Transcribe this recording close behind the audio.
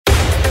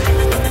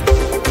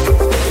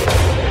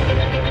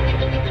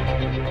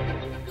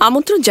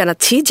আমন্ত্রণ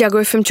জানাচ্ছি জাগো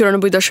এফএম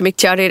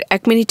 94.4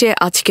 1 মিনিটে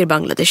আজকের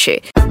বাংলাদেশে।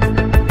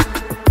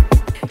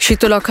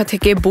 শীতলক্ষা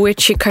থেকে বুয়েট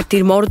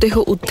শিক্ষার্থীর মরদেহ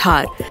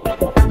উদ্ধার,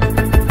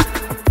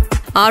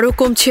 আরও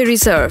কমছে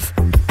রিজার্ভ।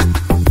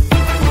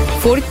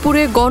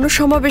 ফরিদপুরে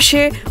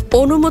গণসমাবেশে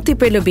অনুমতি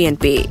পেল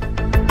বিএনপি।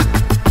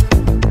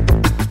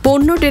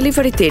 পণ্য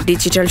ডেলিভারিতে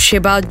ডিজিটাল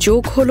সেবা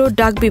যোগ হল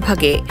ডাক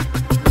বিভাগে।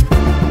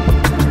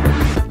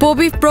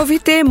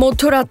 প্রভিতে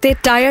মধ্যরাতে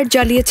টায়ার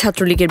জ্বালিয়ে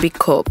ছাত্রলীগের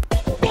বিক্ষোভ।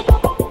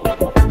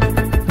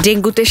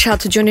 ডেঙ্গুতে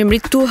 7 জনের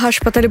মৃত্যু,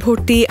 হাসপাতালে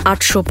ভর্তি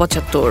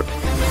 875।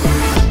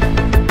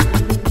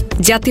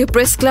 জাতীয়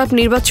প্রেস ক্লাব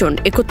নির্বাচন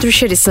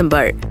 31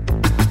 ডিসেম্বর।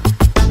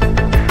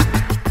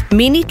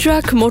 মিনি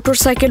ট্রাক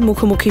মোটরসাইকেল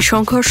মুখোমুখি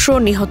সংঘর্ষ,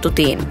 নিহত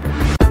 3।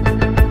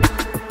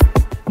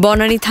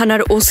 বনানী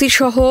থানার ওসি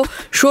সহ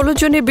 16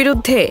 জনের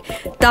বিরুদ্ধে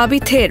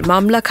তাবিথের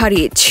মামলা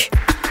খারিজ।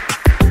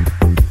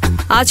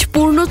 আজ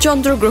পূর্ণ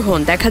চন্দ্রগ্রহণ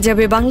দেখা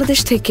যাবে বাংলাদেশ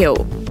থেকেও।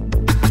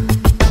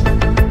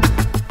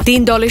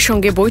 3 দলের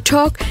সঙ্গে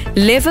বৈঠক,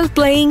 লেভেল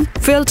প্লেয়িং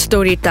ফিল্ড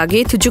তৈরির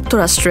তাগিদ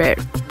যুক্তরাষ্ট্রের।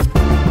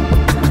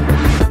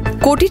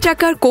 কোটি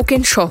টাকার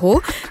কোকেন সহ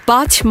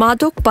 5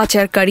 মাদক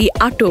পাচারকারী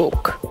আটক।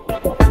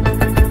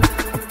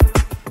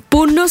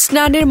 পুণ্য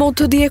স্নানের মধ্য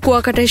দিয়ে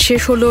কুয়াকাটায়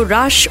শেষ হল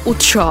রাস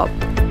উৎসব।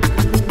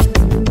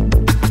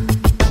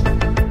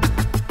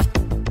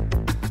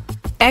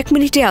 1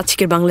 মিনিটে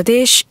আজকের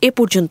বাংলাদেশ এ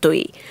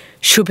পর্যন্তই।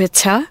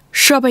 শুভেচ্ছা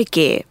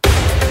সবাইকে।